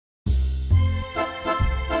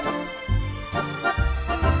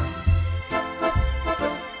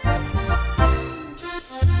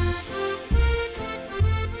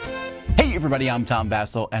everybody, I'm Tom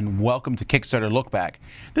Vasel, and welcome to Kickstarter Lookback.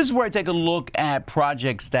 This is where I take a look at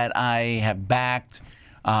projects that I have backed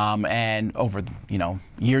and over,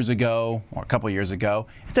 years ago or a couple years ago.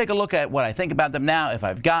 I take a look at what I think about them now, if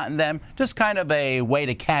I've gotten them, just kind of a way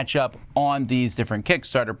to catch up on these different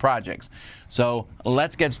Kickstarter projects. So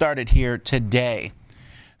let's get started here today.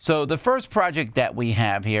 So the first project that we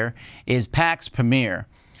have here is Pax Pamir.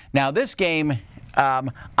 Now this game,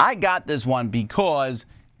 I got this one because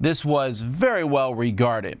this was very well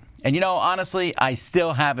regarded. And honestly, I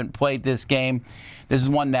still haven't played this game. This is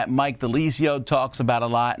one that Mike Delisio talks about a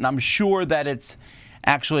lot, and I'm sure that it's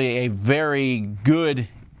actually a very good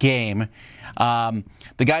game. The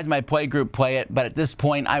guys in my play group play it, but at this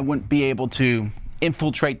point, I wouldn't be able to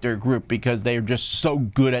infiltrate their group because they're just so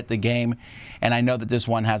good at the game, and I know that this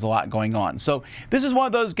one has a lot going on. So this is one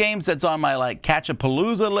of those games that's on my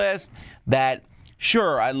Catch-a-Palooza list that,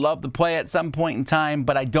 sure, I'd love to play at some point in time,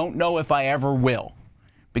 but I don't know if I ever will,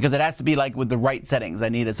 because it has to be with the right settings. I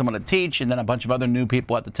needed someone to teach and then a bunch of other new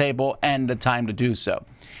people at the table and the time to do so.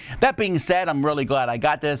 That being said, I'm really glad I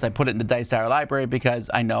got this. I put it in the Dice Tower library because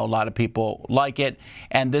I know a lot of people like it,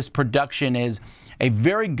 and this production is a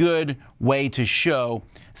very good way to show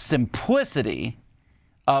simplicity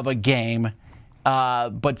of a game,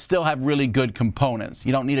 but still have really good components.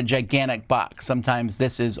 You don't need a gigantic box. Sometimes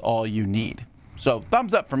this is all you need. So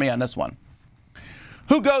thumbs up for me on this one.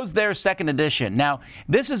 Who Goes There Second Edition. Now,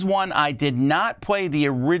 this is one I did not play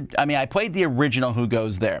I played the original Who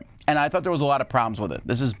Goes There, and I thought there was a lot of problems with it.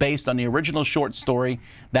 This is based on the original short story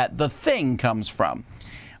that The Thing comes from.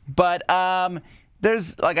 But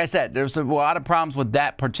like I said, there's a lot of problems with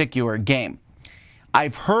that particular game.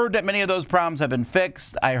 I've heard that many of those problems have been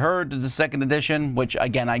fixed. I heard the second edition, which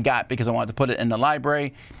again I got because I wanted to put it in the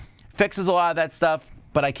library, fixes a lot of that stuff,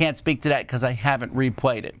 but I can't speak to that because I haven't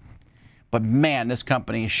replayed it. But man, this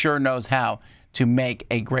company sure knows how to make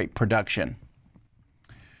a great production.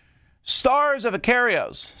 Stars of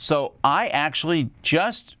Akarios. So I actually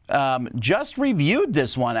just reviewed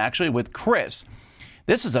this one actually with Chris.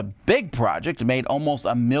 This is a big project. It made almost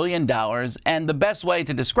 $1 million, and the best way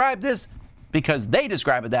to describe this, because they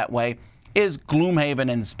describe it that way, is Gloomhaven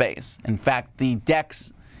in space. In fact, the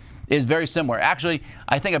decks is very similar. Actually,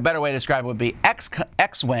 I think a better way to describe it would be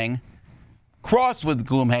X-Wing crossed with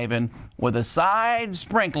Gloomhaven with a side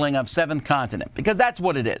sprinkling of Seventh Continent, because that's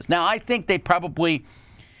what it is. Now, I think there's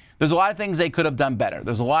a lot of things they could have done better.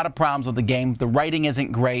 There's a lot of problems with the game. The writing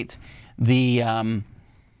isn't great. It's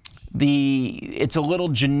a little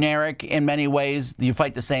generic in many ways. You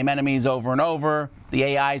fight the same enemies over and over. The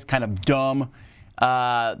AI is kind of dumb.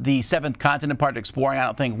 The Seventh Continent part exploring I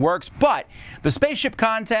don't think works, but the spaceship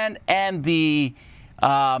content and the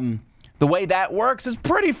way that works is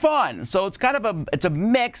pretty fun. So it's kind of a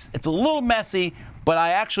mix. It's a little messy, but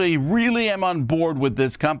I actually really am on board with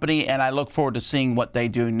this company, and I look forward to seeing what they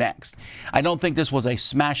do next. I don't think this was a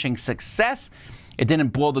smashing success. It didn't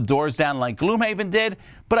blow the doors down like Gloomhaven did,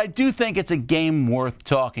 but I do think it's a game worth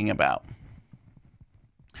talking about.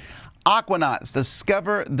 Aquanauts,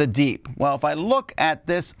 Discover the Deep. Well, if I look at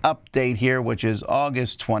this update here, which is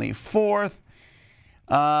August 24th,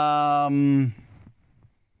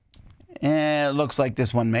 it looks like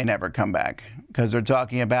this one may never come back, because they're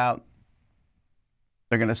talking about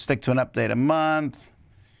they're going to stick to an update a month.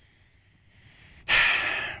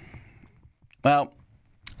 Well,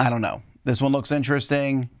 I don't know. This one looks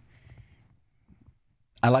interesting.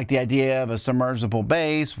 I like the idea of a submersible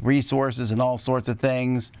base, resources, and all sorts of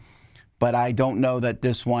things, but I don't know that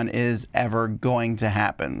this one is ever going to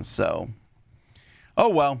happen. So, oh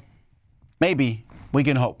well, maybe we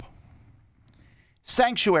can hope.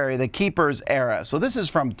 Sanctuary, the Keeper's Era. So this is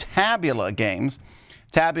from Tabula Games.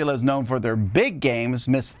 Tabula is known for their big games,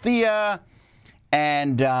 Miss Thea,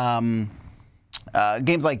 and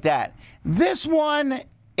games like that. This one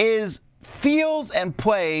feels and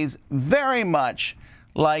plays very much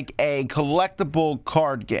like a collectible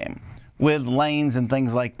card game with lanes and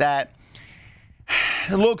things like that.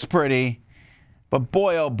 It looks pretty, but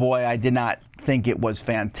boy, oh boy, I did not think it was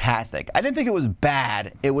fantastic. I didn't think it was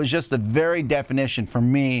bad. It was just the very definition for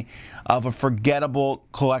me of a forgettable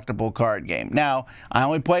collectible card game. Now, I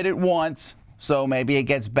only played it once, so maybe it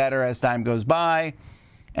gets better as time goes by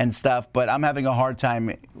and stuff, but I'm having a hard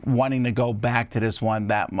time wanting to go back to this one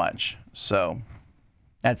that much. So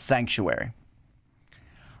that's Sanctuary.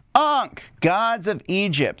 Ankh, Gods of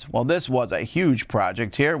Egypt. Well, this was a huge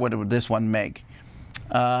project here. What did this one make?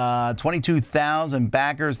 22,000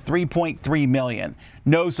 backers, 3.3 million.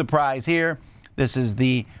 No surprise here. This is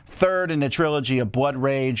the third in the trilogy of Blood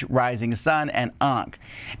Rage, Rising Sun, and Ankh.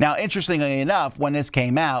 Now, interestingly enough, when this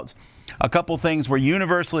came out, a couple things were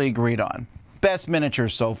universally agreed on. best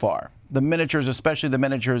miniatures so far. The miniatures, especially the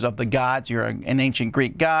miniatures of the gods, you're an ancient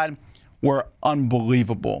Greek god, were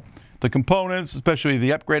unbelievable. The components, especially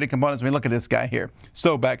the upgraded components, I mean, look at this guy here.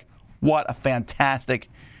 Sobek, what a fantastic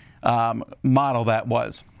model that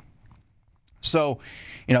was. So,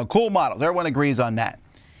 you know, cool models. Everyone agrees on that.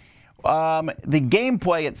 The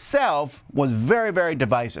gameplay itself was very, very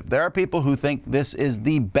divisive. There are people who think this is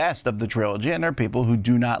the best of the trilogy, and there are people who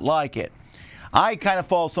do not like it. I kind of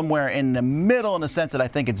fall somewhere in the middle in the sense that I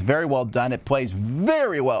think it's very well done. It plays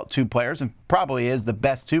very well at 2 players and probably is the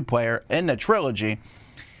best 2-player in the trilogy.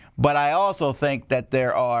 But I also think that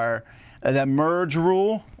there are the merge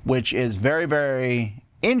rule, which is very, very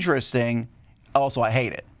interesting. Also, I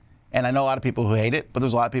hate it. And I know a lot of people who hate it, but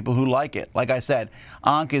there's a lot of people who like it. Like I said,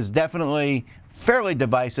 Ankh is definitely fairly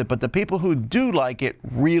divisive, but the people who do like it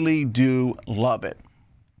really do love it.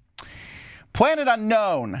 Planet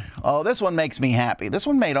Unknown. Oh, this one makes me happy. This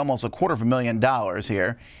one made almost $250,000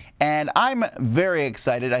 here, and I'm very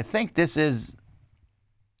excited. I think this is,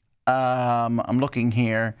 I'm looking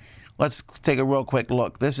here. Let's take a real quick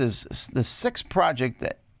look. This is the 6th project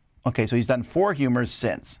that, okay, so he's done 4 humors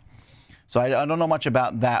since. So I don't know much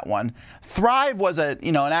about that one. Thrive was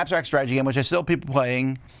an abstract strategy game, which is still people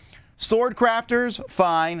playing. Sword Crafters,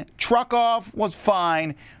 fine. Truck Off was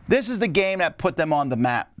fine. This is the game that put them on the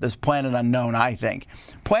map, this Planet Unknown, I think.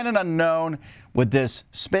 Planet Unknown with this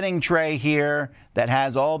spinning tray here that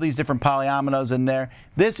has all these different polyominoes in there.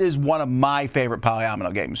 This is one of my favorite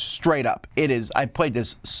polyomino games, straight up. It is. I played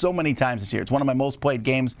this so many times this year. It's one of my most played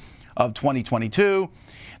games of 2022.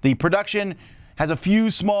 The production has a few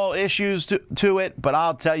small issues to it, but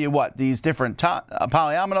I'll tell you what, these different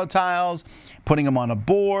polyomino tiles, putting them on a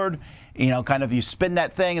board, you know, kind of you spin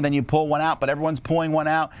that thing and then you pull one out, but everyone's pulling one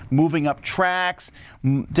out, moving up tracks,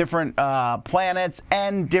 different planets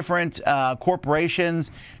and different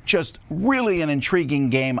corporations. Just really an intriguing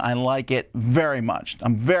game. I like it very much.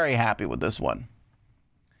 I'm very happy with this one.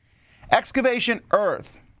 Excavation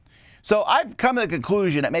Earth. So I've come to the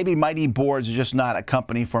conclusion that maybe Mighty Boards is just not a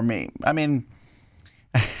company for me. I mean,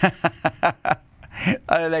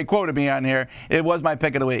 they quoted me on here. It was my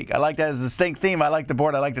pick of the week. I like that as a distinct theme. I like the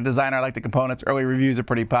board. I like the designer. I like the components. Early reviews are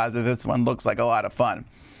pretty positive. This one looks like a lot of fun.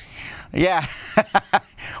 Yeah.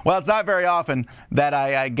 Well, it's not very often that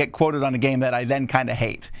I get quoted on a game that I then kind of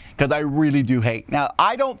hate, because I really do hate. Now,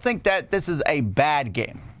 I don't think that this is a bad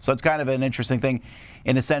game. So it's kind of an interesting thing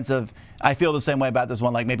in a sense of, I feel the same way about this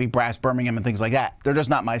one, like maybe Brass Birmingham and things like that. They're just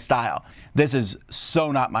not my style. This is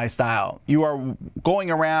so not my style. You are going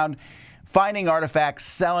around finding artifacts,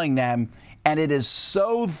 selling them, and it is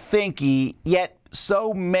so thinky, yet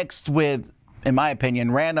so mixed with, in my opinion,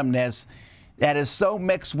 randomness, that is so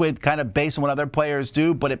mixed with kind of based on what other players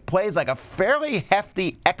do, but it plays like a fairly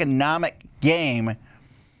hefty economic game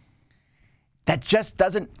that just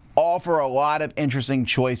doesn't offer a lot of interesting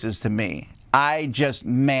choices to me. I just,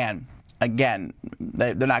 man, again,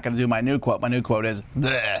 they're not going to do my new quote. My new quote is,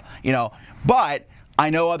 bleh, you know, but I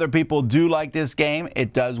know other people do like this game.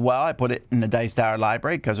 It does well. I put it in the Dice Tower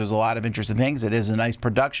library because there's a lot of interesting things. It is a nice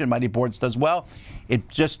production. Mighty Boards does well.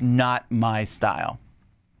 It's just not my style.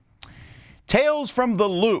 Tales from the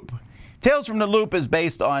Loop. Tales from the Loop is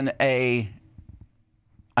based on I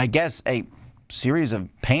guess, a series of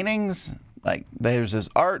paintings. Like, there's this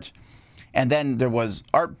art, and then there was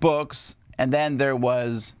art books, and then there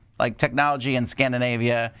was like technology in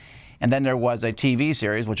Scandinavia, and then there was a TV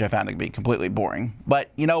series, which I found to be completely boring. But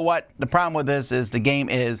you know what? The problem with this is the game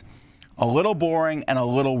is a little boring and a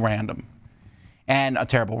little random, and a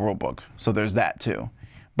terrible rule book. So there's that too.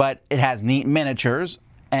 But it has neat miniatures,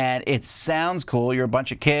 and it sounds cool. You're a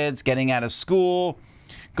bunch of kids getting out of school,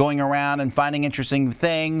 going around and finding interesting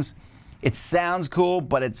things. It sounds cool,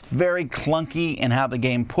 but it's very clunky in how the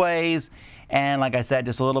game plays. And like I said,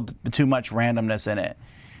 just a little bit too much randomness in it.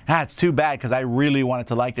 It's too bad because I really wanted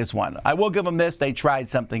to like this one. I will give them this. They tried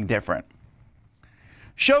something different.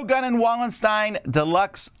 Shogun and Wallenstein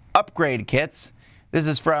Deluxe Upgrade Kits. This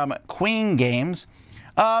is from Queen Games.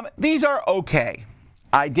 These are okay.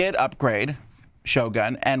 I did upgrade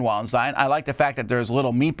Shogun and Wallenstein. I like the fact that there's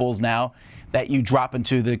little meeples now that you drop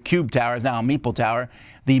into the cube tower. It's now a meeple tower.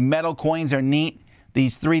 The metal coins are neat.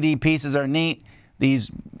 These 3D pieces are neat.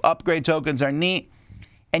 These upgrade tokens are neat.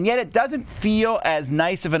 And yet it doesn't feel as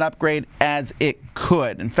nice of an upgrade as it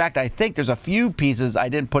could. In fact, I think there's a few pieces I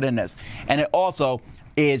didn't put in this. And it also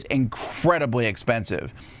is incredibly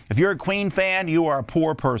expensive. If you're a Queen fan, you are a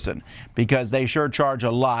poor person, because they sure charge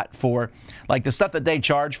a lot for, like, the stuff that they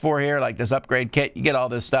charge for here, like this upgrade kit. You get all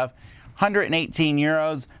this stuff. 118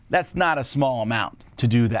 euros. That's not a small amount to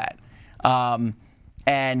do that.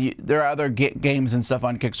 And there are other games and stuff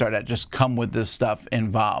on Kickstarter that just come with this stuff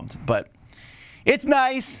involved. But it's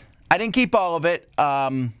nice. I didn't keep all of it.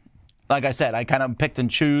 Like I said, I kind of picked and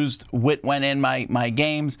chose what went in my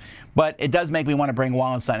games. But it does make me want to bring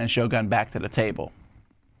Wallenstein and Shogun back to the table.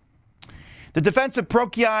 The Defense of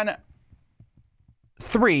Procyon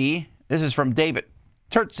III. This is from David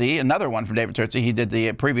Turtzi, another one from David Turtzi. He did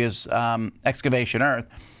the previous Excavation Earth.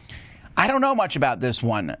 I don't know much about this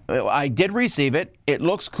one. I did receive it. It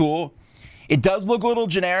looks cool. It does look a little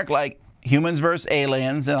generic, like humans versus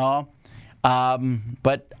aliens and all.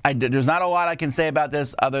 But there's not a lot I can say about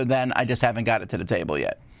this other than I just haven't got it to the table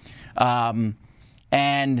yet.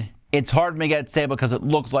 And it's hard for me to get it to the table because it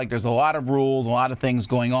looks like there's a lot of rules, a lot of things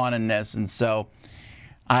going on in this. And so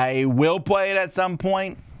I will play it at some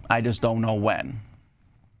point. I just don't know when.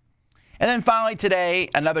 And then finally today,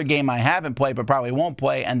 another game I haven't played but probably won't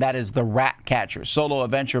play, and that is the Ratcatcher solo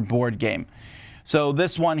adventure board game. So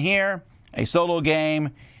this one here, a solo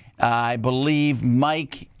game. I believe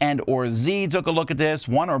Mike and or Z took a look at this.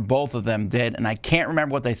 One or both of them did, and I can't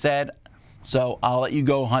remember what they said. So I'll let you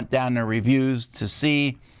go hunt down their reviews to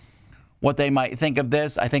see what they might think of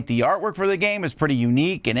this. I think the artwork for the game is pretty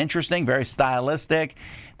unique and interesting, very stylistic.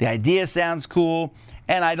 The idea sounds cool.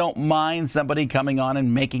 And I don't mind somebody coming on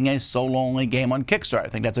and making a solo-only game on Kickstarter. I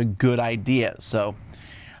think that's a good idea. So,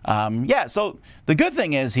 yeah, so the good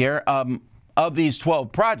thing is here, of these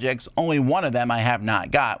 12 projects, only one of them I have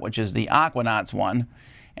not got, which is the Aquanauts one.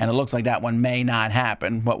 And it looks like that one may not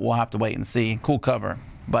happen, but we'll have to wait and see. Cool cover.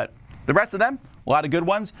 But the rest of them, a lot of good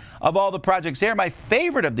ones. Of all the projects here, my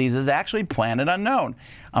favorite of these is actually Planet Unknown.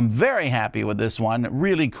 I'm very happy with this one.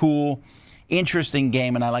 Really cool, interesting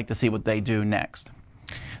game, and I like to see what they do next.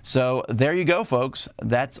 So there you go, folks.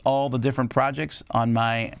 That's all the different projects on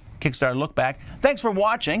my Kickstarter look back. Thanks for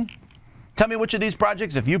watching. Tell me which of these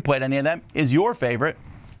projects, if you played any of them, is your favorite.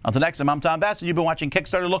 Until next time, I'm Vasel. You've been watching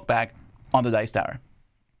Kickstarter Look Back on the Dice Tower.